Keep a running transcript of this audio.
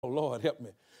Oh, Lord, help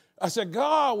me. I said,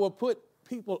 God will put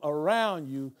people around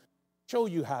you, show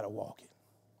you how to walk it.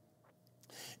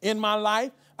 In my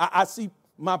life, I see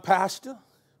my pastor,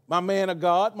 my man of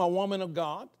God, my woman of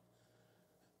God.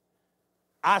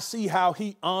 I see how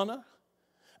he honor.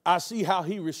 I see how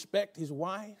he respect his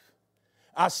wife.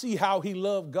 I see how he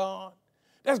loved God.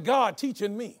 That's God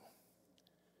teaching me.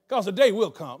 Because the day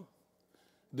will come.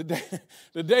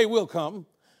 The day will come.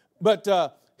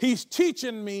 But he's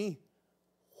teaching me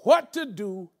what to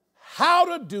do,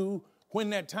 how to do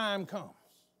when that time comes.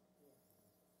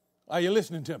 Are you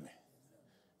listening to me?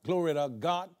 Glory to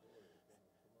God.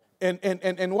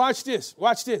 And watch this.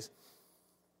 Watch this.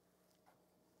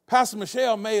 Pastor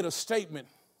Michelle made a statement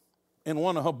in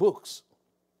one of her books.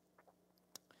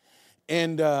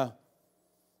 And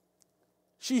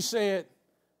she said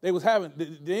they was having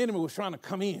the enemy was trying to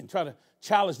come in, try to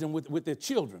challenge them with their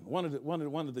children, one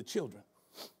of the children.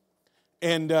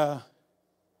 And the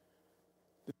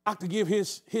doctor give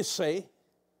his say.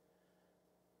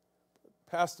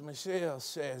 Pastor Michelle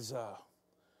says,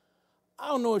 I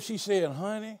don't know if she said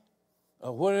honey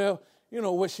or whatever,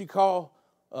 what she called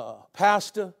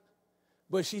pastor,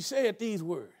 but she said these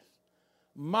words: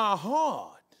 my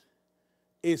heart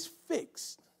is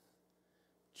fixed,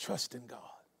 trusting God.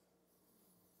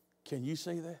 Can you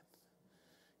say that?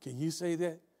 Can you say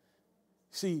that?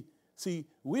 See,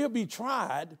 we'll be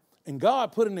tried, and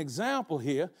God put an example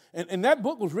here, and that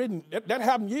book was written, that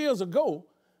happened years ago,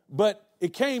 but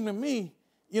it came to me,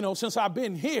 since I've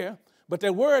been here, but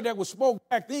the word that was spoken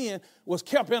back then was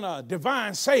kept in a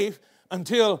divine safe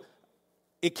until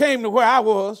it came to where I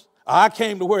was, or I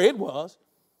came to where it was,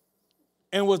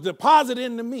 and was deposited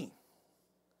into me.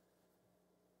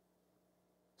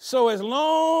 So as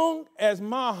long as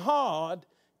my heart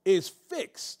is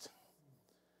fixed,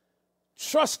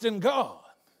 trusting God,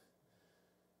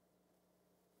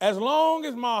 as long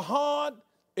as my heart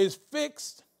is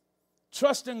fixed,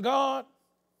 trusting God,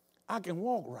 I can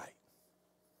walk right.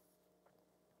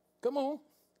 Come on.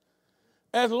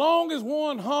 As long as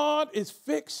one heart is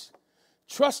fixed,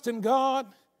 trusting God,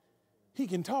 he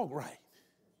can talk right.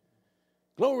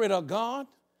 Glory to God.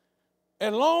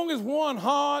 As long as one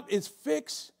heart is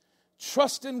fixed,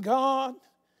 trusting God,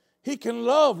 he can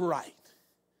love right.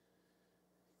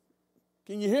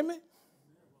 Can you hear me?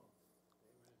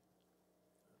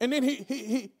 And then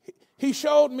he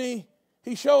showed me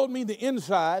the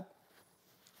inside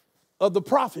of the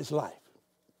prophet's life.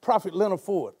 Prophet Leonard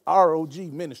Ford, ROG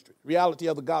ministry, Reality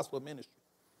of the Gospel ministry.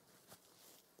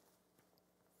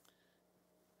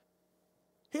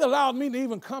 He allowed me to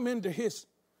even come into his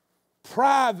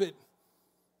private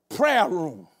prayer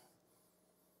room,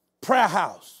 prayer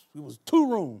house. It was 2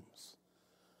 rooms.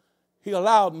 He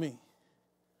allowed me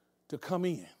to come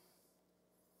in.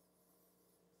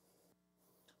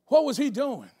 What was he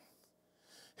doing?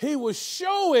 He was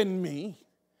showing me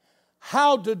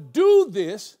how to do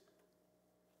this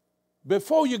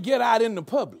before you get out in the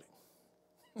public.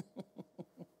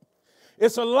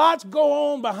 It's a lot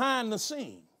go on behind the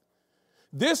scene.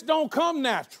 This don't come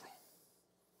natural.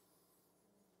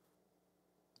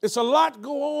 It's a lot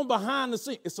go on behind the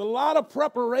scene. It's a lot of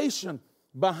preparation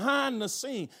behind the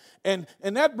scene. And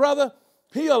that brother,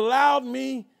 he allowed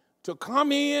me to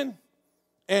come in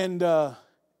and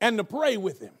to pray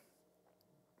with him.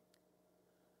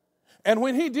 And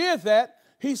when he did that,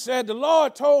 he said, the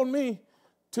Lord told me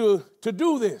to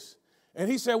do this. And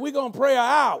he said, we're going to pray an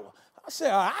hour. I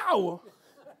said, an hour?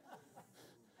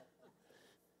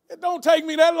 It don't take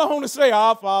me that long to say,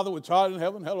 Our Father which art in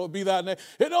heaven, hallowed be thy name.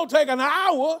 It don't take an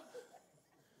hour.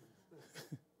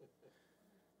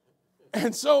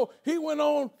 And so he went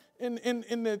on in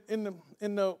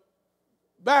the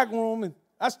back room, and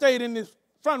I stayed in this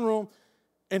front room,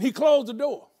 and he closed the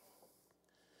door.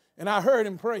 And I heard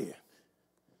him praying.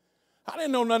 I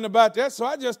didn't know nothing about that, so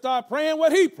I just started praying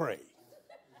what he prayed.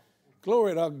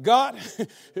 Glory to God. If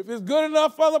it's good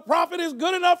enough for the prophet, it's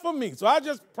good enough for me. So I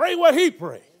just pray what he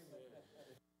prayed.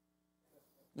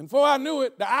 And before I knew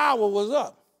it, the hour was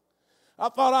up. I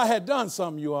thought I had done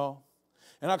something, you all.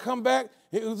 And I come back,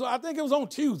 I think it was on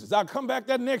Tuesdays. I come back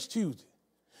that next Tuesday.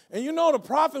 And the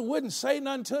prophet wouldn't say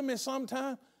nothing to me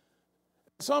sometime.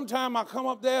 Sometime I come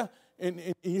up there,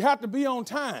 and you have to be on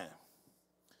time.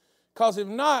 Because if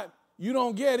not, you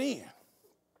don't get in.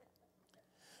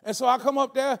 And so I come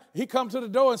up there, he come to the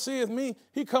door and sees me.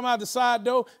 He come out the side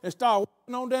door and start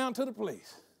walking on down to the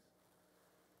place.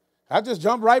 I just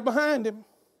jump right behind him.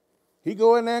 He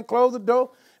go in there and close the door,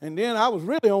 and then I was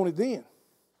really on it then.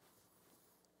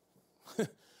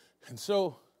 And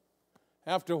so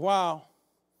after a while,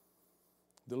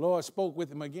 the Lord spoke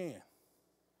with him again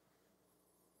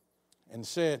and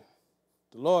said,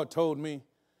 The Lord told me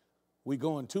we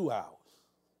going 2 hours.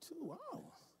 2 hours.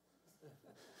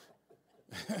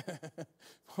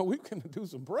 Well, we can do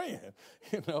some praying,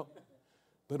 you know.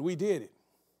 But we did it.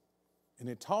 And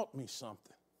it taught me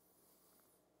something.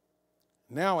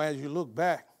 Now, as you look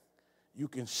back, you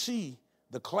can see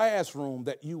the classroom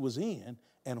that you was in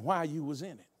and why you was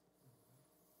in it.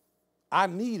 I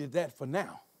needed that for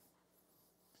now.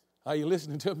 Are you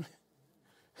listening to me?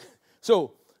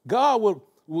 So God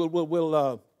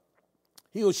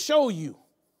he'll show you.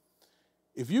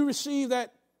 If you receive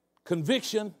that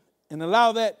conviction and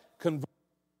allow that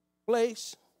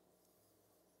place,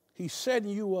 he's setting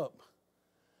you up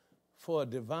for a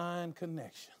divine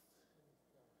connection.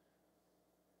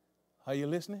 Are you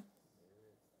listening?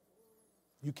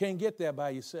 You can't get there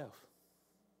by yourself.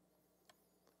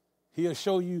 He'll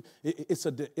show you it's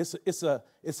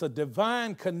a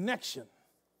divine connection.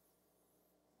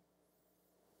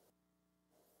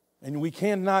 And we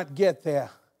cannot get there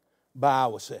by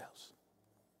ourselves.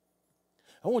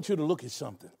 I want you to look at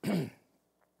something.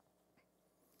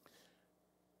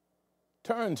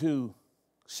 Turn to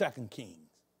 2 Kings.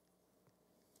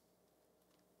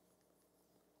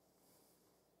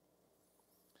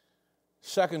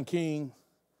 Second Kings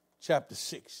chapter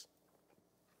 6.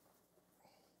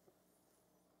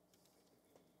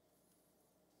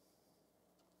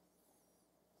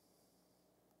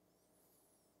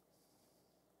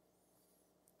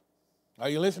 Are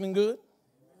you listening good?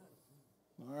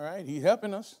 All right, he's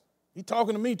helping us. He's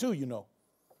talking to me too, you know.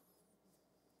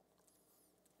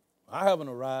 I haven't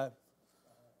arrived.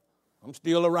 I'm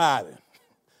still arriving.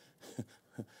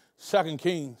 2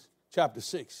 Kings chapter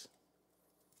 6.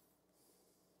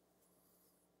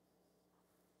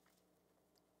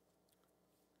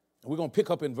 We're going to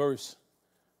pick up in verse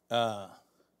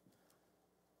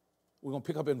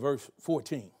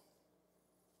 14.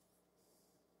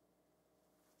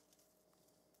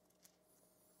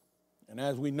 And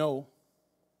as we know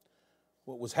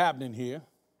what was happening here,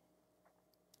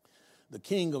 the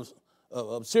king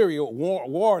of Syria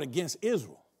warred against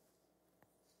Israel.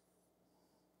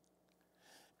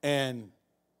 And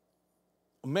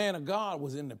a man of God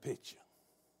was in the picture,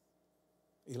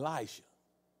 Elisha.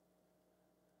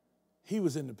 He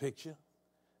was in the picture,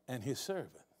 and his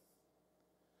servant.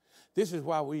 This is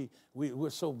why we're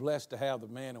so blessed to have the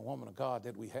man and woman of God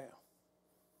that we have,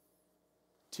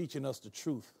 teaching us the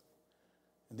truth.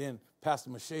 And then Pastor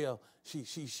Michelle, she's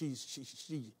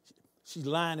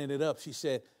lining it up. She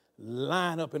said,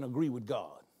 line up and agree with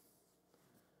God.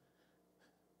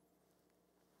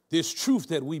 This truth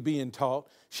that we being taught,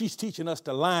 she's teaching us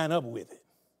to line up with it.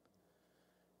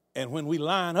 And when we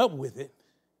line up with it,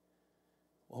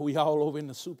 well, we all over in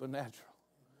the supernatural.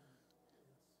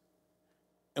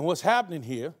 And what's happening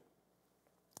here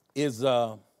is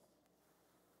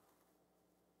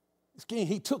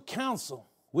he took counsel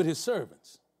with his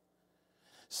servants,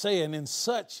 saying, in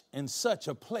such and such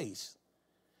a place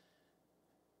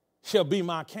shall be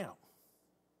my camp.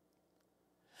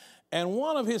 And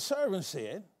one of his servants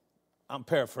said, I'm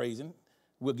paraphrasing,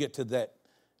 we'll get to that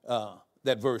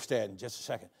verse there in just a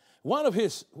second. One of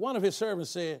his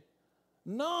servants said,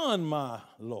 none, my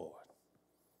Lord,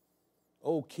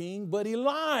 O king, but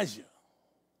Elijah,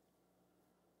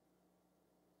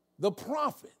 the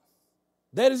prophet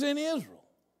that is in Israel,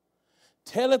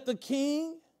 telleth the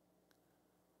king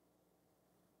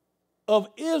of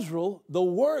Israel the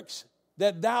works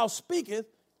that thou speakest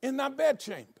in thy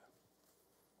bedchamber.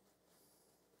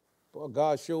 Boy,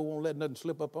 God sure won't let nothing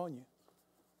slip up on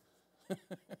you.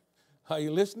 Are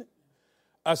you listening?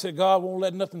 I said, God won't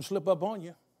let nothing slip up on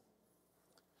you.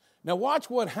 Now watch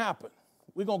what happened.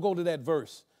 We're going to go to that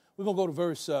verse. We're going to go to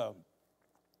verse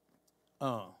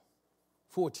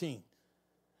 14.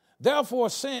 Therefore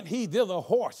sent he thither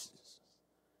horses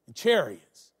and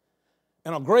chariots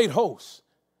and a great host,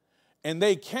 and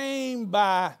they came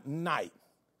by night.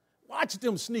 Watch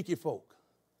them sneaky folk.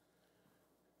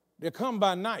 They come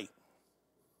by night.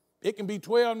 It can be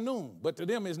 12 noon, but to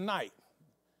them it's night.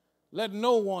 Let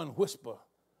no one whisper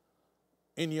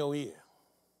in your ear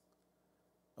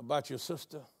about your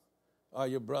sister or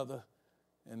your brother,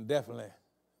 and definitely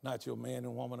not your man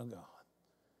and woman of God.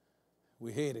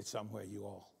 We're headed somewhere, you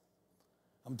all.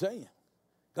 I'm telling you,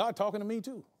 God talking to me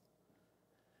too.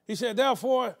 He said,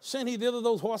 therefore sent he thither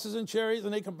those horses and chariots,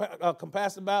 and they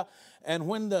compassed about. And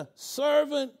when the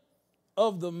servant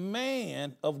of the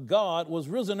man of God was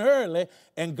risen early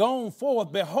and gone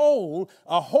forth, behold,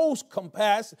 a host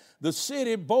compassed the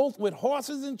city both with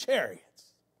horses and chariots.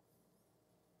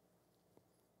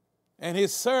 And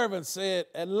his servant said,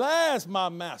 at last, my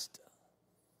master,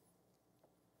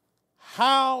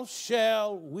 how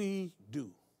shall we do?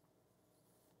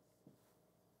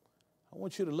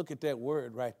 want you to look at that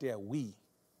word right there, we.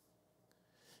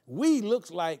 We looks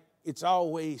like it's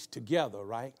always together,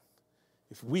 right?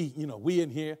 If we, we in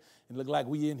here, and look like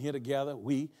we in here together,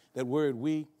 we, that word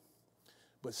we.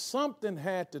 But something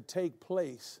had to take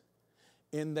place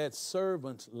in that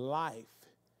servant's life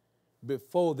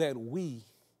before that we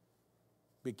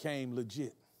became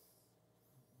legit.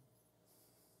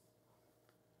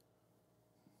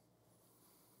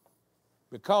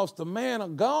 Because the man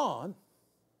of God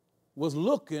was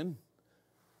looking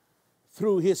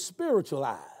through his spiritual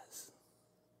eyes.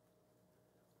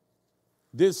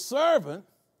 This servant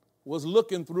was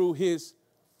looking through his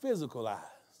physical eyes.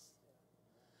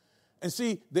 And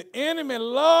see, the enemy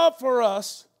loved for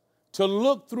us to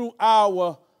look through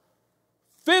our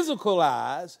physical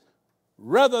eyes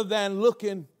rather than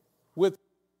looking with.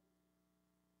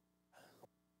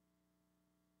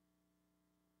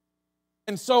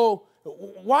 And so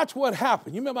watch what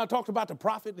happened. You remember I talked about the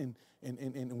prophet and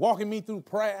walking me through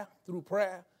prayer.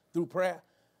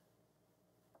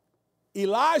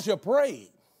 Elijah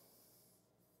prayed.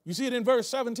 You see it in verse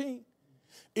 17?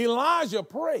 Elijah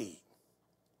prayed.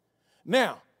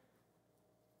 Now,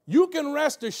 you can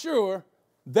rest assured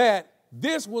that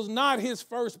this was not his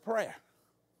first prayer.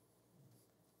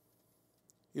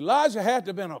 Elijah had to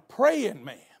have been a praying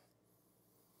man.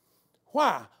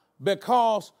 Why?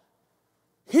 Because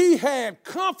he had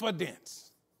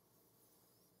confidence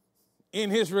in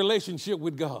his relationship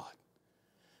with God.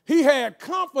 He had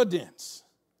confidence.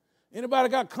 Anybody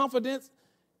got confidence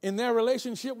in their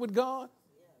relationship with God?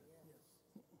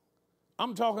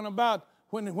 I'm talking about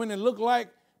when it looked like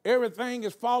everything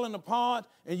is falling apart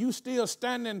and you still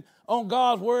standing on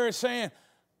God's word saying,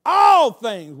 all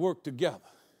things work together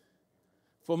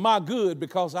for my good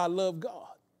because I love God.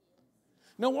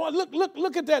 Now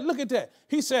look at that, look at that.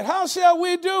 He said, how shall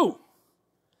we do?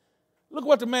 Look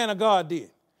what the man of God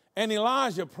did. And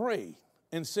Elijah prayed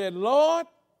and said, Lord,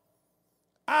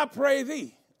 I pray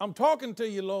thee. I'm talking to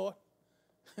you, Lord.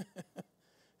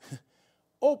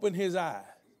 Open his eyes.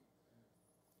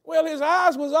 Well, his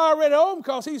eyes was already open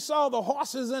because he saw the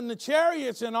horses and the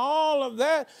chariots and all of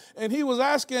that. And he was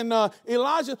asking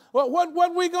Elijah, well,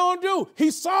 what we going to do?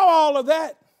 He saw all of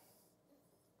that.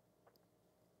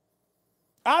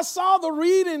 I saw the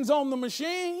readings on the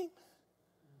machine.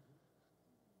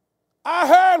 I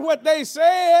heard what they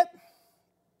said.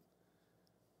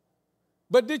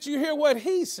 But did you hear what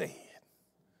he said?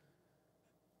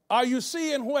 Are you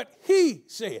seeing what he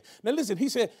said? Now listen, he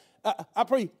said, I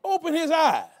pray, open his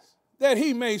eyes that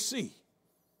he may see.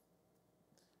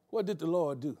 What did the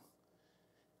Lord do?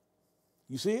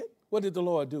 You see it? What did the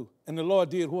Lord do? And the Lord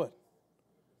did what?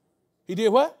 He did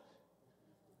what?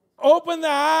 Open the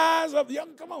eyes of the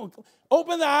young, come on.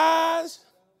 Open the eyes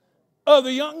of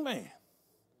the young man.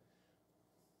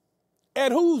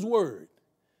 At whose word?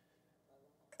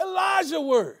 Elijah's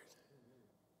word.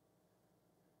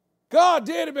 God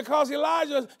did it because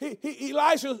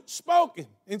Elisha spoke it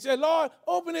and said, Lord,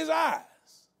 open his eyes.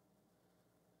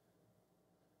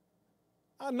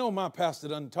 I know my pastor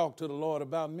doesn't talk to the Lord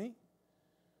about me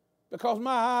because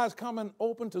my eyes coming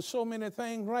open to so many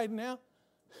things right now.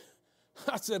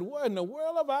 I said, where in the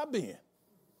world have I been?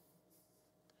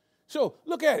 So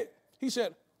look at it. He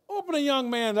said, open a young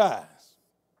man's eyes.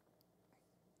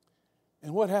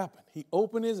 And what happened? He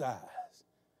opened his eyes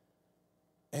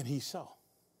and he saw.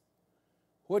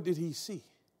 What did he see?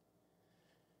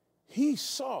 He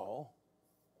saw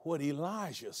what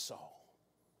Elijah saw.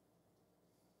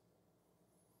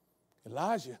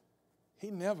 Elijah, he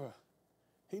never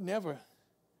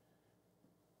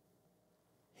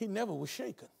was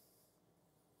shaken.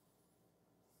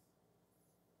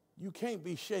 You can't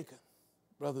be shaken,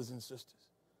 brothers and sisters.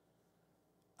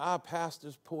 Our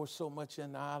pastors pour so much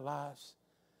into our lives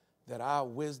that our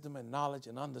wisdom and knowledge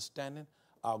and understanding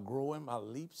are growing by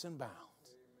leaps and bounds.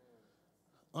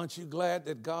 Aren't you glad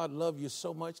that God loved you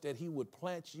so much that he would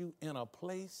plant you in a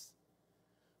place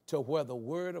to where the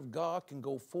word of God can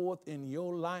go forth in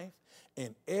your life,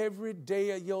 and every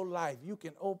day of your life you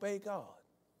can obey God?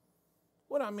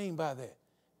 What I mean by that?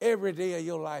 Every day of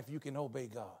your life you can obey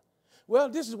God. Well,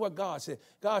 this is what God said.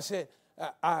 God said,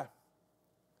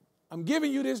 I'm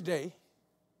giving you this day,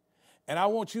 and I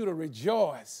want you to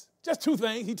rejoice. Just two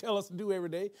things he tells us to do every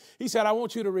day. He said, I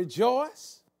want you to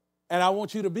rejoice, and I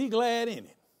want you to be glad in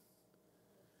it.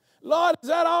 Lord, is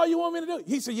that all you want me to do?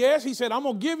 He said, yes. He said, I'm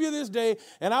going to give you this day,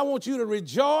 and I want you to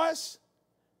rejoice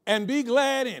and be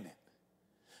glad in it.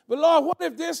 But Lord, what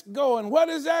if this go, and what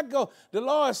does that go? The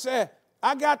Lord said,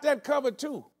 I got that covered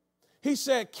too. He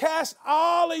said, cast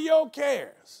all of your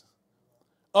cares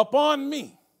upon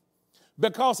me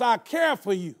because I care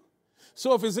for you.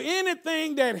 So if there's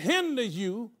anything that hinders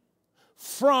you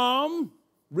from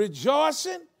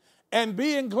rejoicing and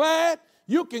being glad,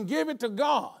 you can give it to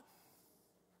God.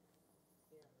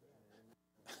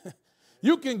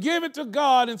 You can give it to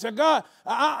God and say, God,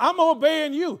 I'm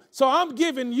obeying you. So I'm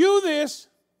giving you this.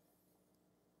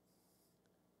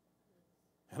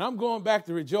 And I'm going back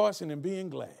to rejoicing and being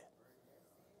glad.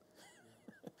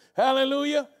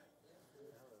 Hallelujah.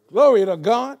 Glory to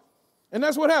God. And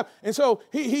that's what happened. And so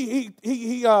he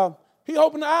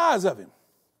opened the eyes of him.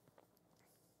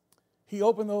 He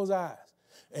opened those eyes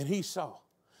and he saw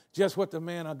just what the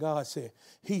man of God said.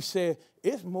 He said,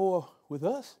 it's more with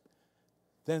us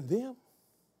than them.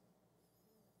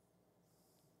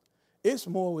 It's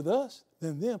more with us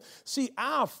than them. See,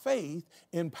 our faith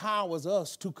empowers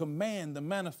us to command the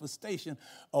manifestation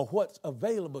of what's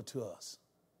available to us.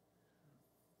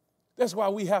 That's why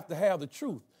we have to have the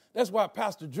truth. That's why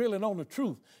Pastor drilling on the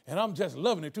truth, and I'm just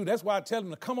loving it too. That's why I tell him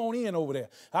to come on in over there.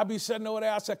 I'll be sitting over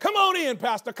there. I say, come on in,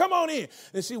 Pastor, come on in.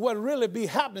 And see what really be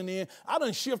happening in, I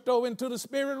done shift over into the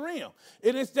spirit realm.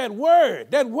 It is that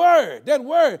word, that word, that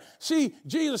word. See,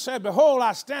 Jesus said, behold,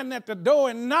 I stand at the door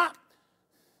and knock.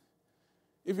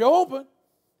 If you're open,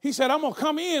 he said, I'm going to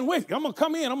come in with you. I'm going to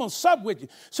come in. I'm going to sup with you.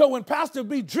 So when Pastor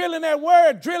be drilling that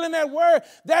word,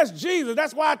 that's Jesus.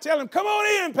 That's why I tell him, come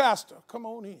on in, Pastor. Come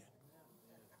on in.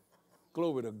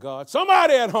 Glory to God.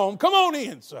 Somebody at home, come on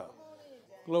in, sir.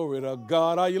 Glory to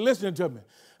God. Are you listening to me?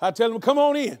 I tell them, come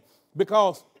on in.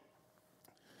 Because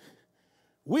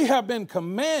we have been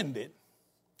commanded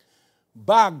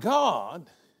by God.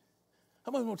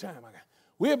 How much more time I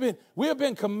got? We have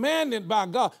been commanded by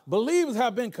God. Believers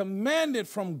have been commanded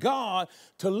from God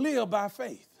to live by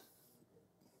faith.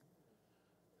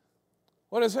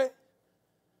 What does it say?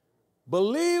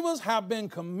 Believers have been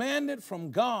commanded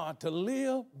from God to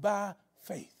live by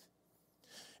faith.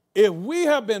 If we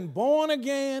have been born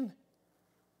again,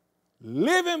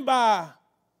 living by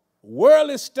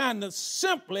worldly standards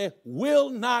simply will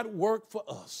not work for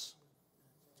us.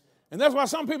 And that's why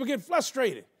some people get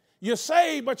frustrated. You're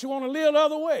saved, but you want to live the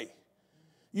other way.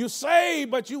 You're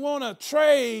saved, but you want to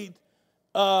trade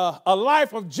a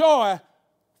life of joy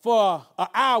for an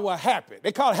hour happy.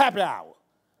 They call it happy hour.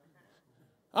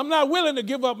 I'm not willing to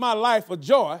give up my life of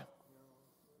joy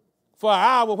for an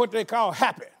hour, what they call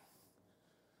happy.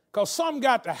 Because something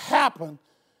got to happen,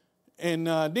 and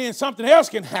then something else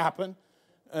can happen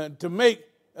to make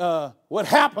what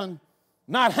happened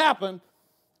not happen,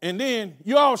 and then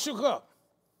you all shook up.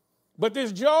 But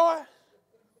this joy,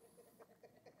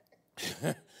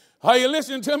 are you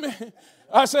listening to me?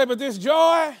 I say, but this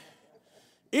joy,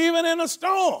 even in a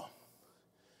storm,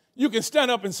 you can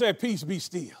stand up and say, peace be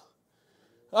still.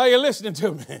 Are you listening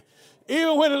to me?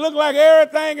 Even when it looks like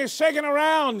everything is shaking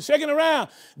around,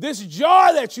 this joy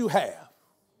that you have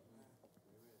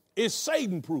is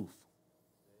Satan-proof.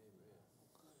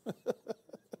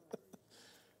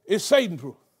 It's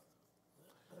Satan-proof.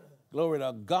 Glory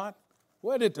to God.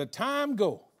 Where did the time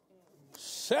go?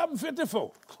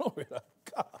 7:54. Glory to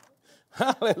God.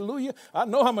 Hallelujah. I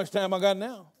know how much time I got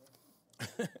now.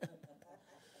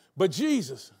 But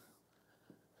Jesus,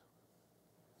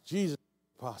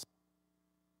 possible.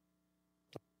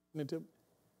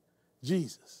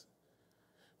 Jesus.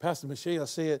 Pastor Michelle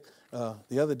said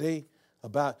the other day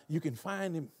about you can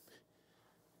find him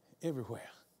everywhere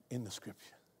in the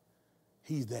scripture.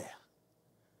 He's there.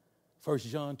 1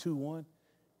 John 2:1,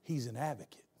 he's an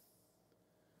advocate.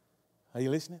 Are you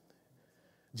listening?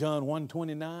 John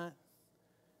 1:29,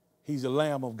 he's the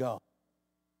Lamb of God.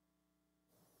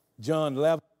 John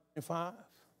 11:25,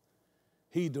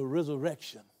 he's the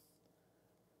resurrection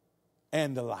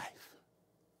and the life.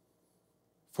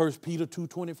 1 Peter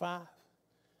 2:25,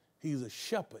 he's a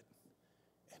shepherd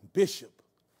and bishop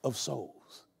of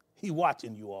souls. He's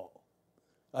watching you all.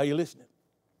 Are you listening?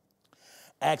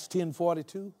 Acts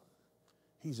 10:42,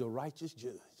 he's a righteous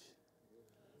judge.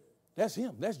 That's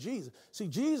him. That's Jesus. See,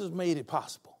 Jesus made it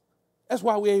possible. That's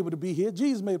why we're able to be here.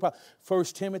 Jesus made it possible.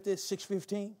 1 Timothy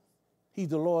 6:15, he's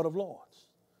the Lord of Lords.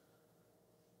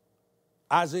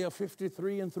 Isaiah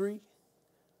 53:3,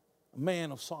 a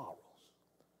man of sorrows.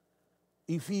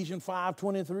 Ephesians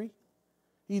 5:23,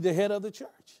 he's the head of the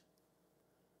church.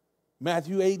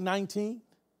 Matthew 8:19,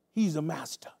 he's a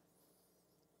master.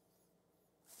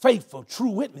 Faithful,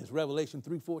 true witness, Revelation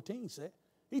 3:14 said.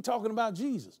 He's talking about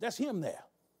Jesus. That's him there.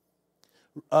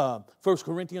 1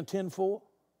 Corinthians 10:4,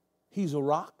 he's a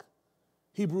rock.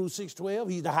 Hebrews 6:12,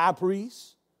 he's the high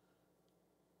priest.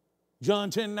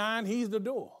 John 10:9, he's the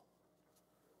door.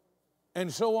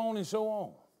 And so on and so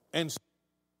on. And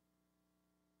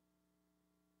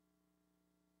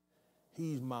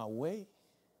he's my way.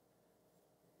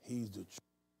 He's the truth.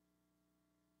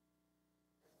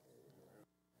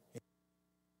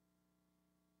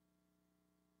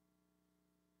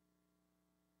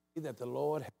 That the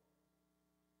Lord has,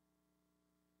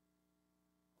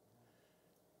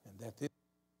 and that this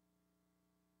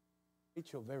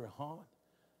hit your very heart,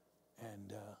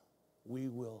 and we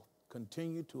will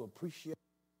continue to appreciate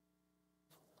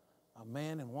a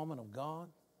man and woman of God,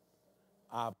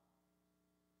 our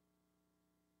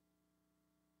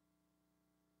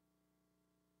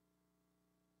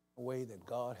way that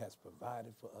God has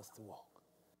provided for us to walk.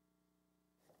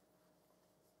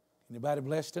 Anybody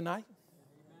blessed tonight?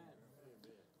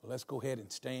 Well, let's go ahead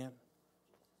and stand.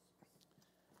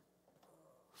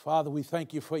 Father, we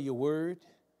thank you for your word.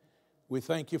 We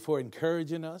thank you for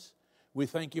encouraging us. We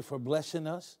thank you for blessing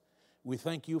us. We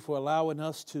thank you for allowing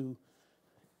us to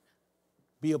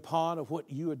be a part of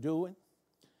what you are doing.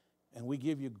 And we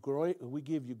give you glory, we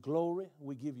give you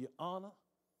honor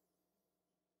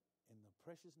in the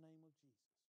precious name of Jesus.